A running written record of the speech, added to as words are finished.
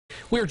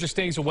We're just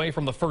days away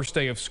from the first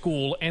day of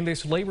school, and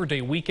this Labor Day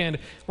weekend,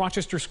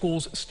 Rochester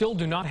schools still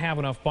do not have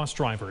enough bus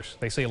drivers.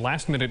 They say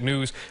last-minute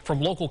news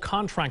from local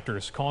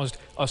contractors caused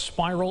a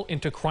spiral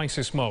into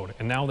crisis mode,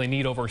 and now they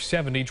need over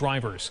 70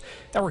 drivers.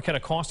 Erica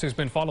Costa has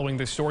been following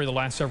this story the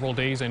last several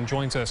days and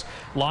joins us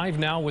live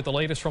now with the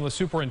latest from the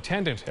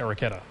superintendent.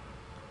 Erica.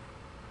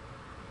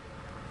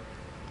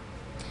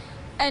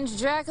 And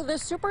Jack, the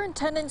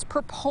superintendent's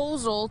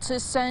proposal to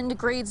send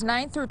grades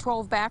 9 through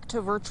 12 back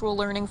to virtual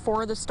learning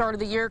for the start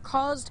of the year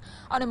caused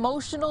an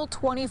emotional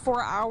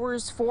 24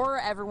 hours for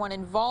everyone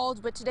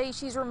involved. But today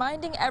she's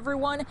reminding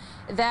everyone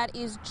that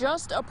is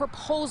just a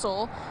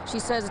proposal. She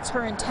says it's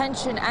her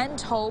intention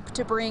and hope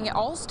to bring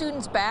all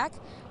students back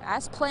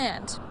as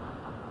planned.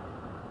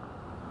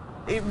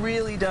 It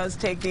really does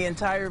take the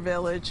entire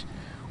village,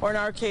 or in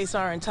our case,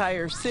 our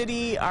entire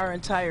city, our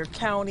entire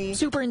county.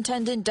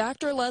 Superintendent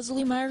Dr.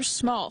 Leslie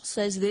Myers-Small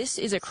says this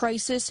is a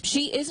crisis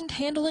she isn't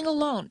handling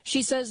alone.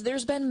 She says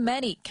there's been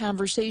many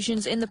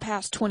conversations in the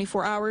past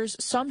 24 hours,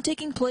 some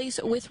taking place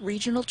with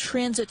regional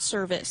transit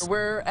service.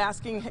 We're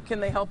asking, can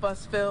they help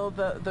us fill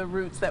the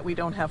routes that we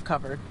don't have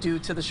covered due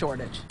to the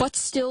shortage? But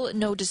still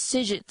no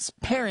decisions.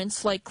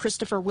 Parents like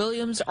Christopher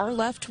Williams are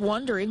left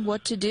wondering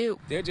what to do.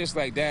 They're just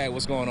like, Dad,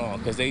 what's going on?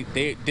 Because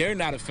they're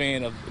not a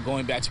fan of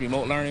going back to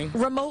remote learning.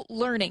 Remote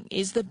learning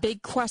is the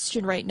big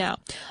question right now.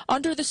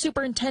 Under the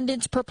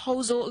superintendent's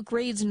proposal,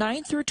 grades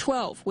 9 through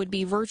 12 would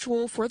be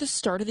virtual for the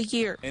start of the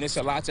year. And it's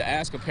a lot to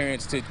ask of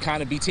parents to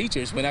kind of be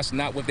teachers when that's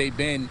not what they've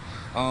been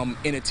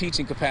in a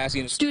teaching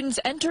capacity. Students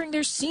entering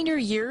their senior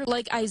year,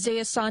 like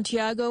Isaiah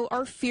Santiago,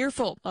 are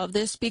fearful of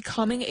this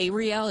becoming a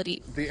reality.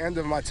 The end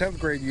of my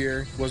 10th grade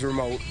year was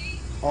remote.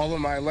 All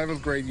of my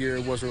 11th grade year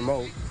was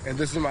remote. And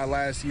this is my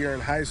last year in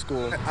high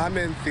school. I'm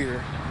in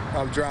theater,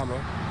 drama.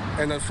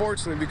 And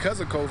unfortunately,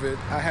 because of COVID,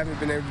 I haven't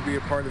been able to be a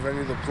part of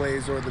any of the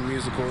plays or the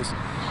musicals.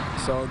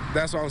 So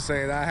that's what I'm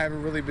saying. I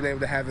haven't really been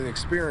able to have an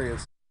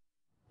experience.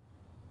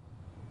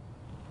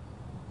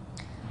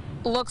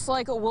 Looks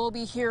like we'll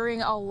be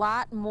hearing a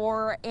lot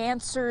more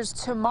answers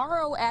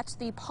tomorrow at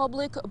the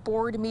public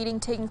board meeting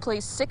taking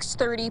place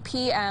 6:30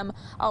 p.m.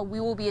 We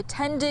will be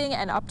attending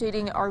and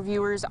updating our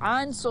viewers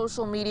on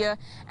social media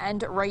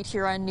and right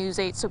here on News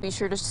 8, so be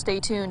sure to stay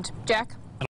tuned. Jack?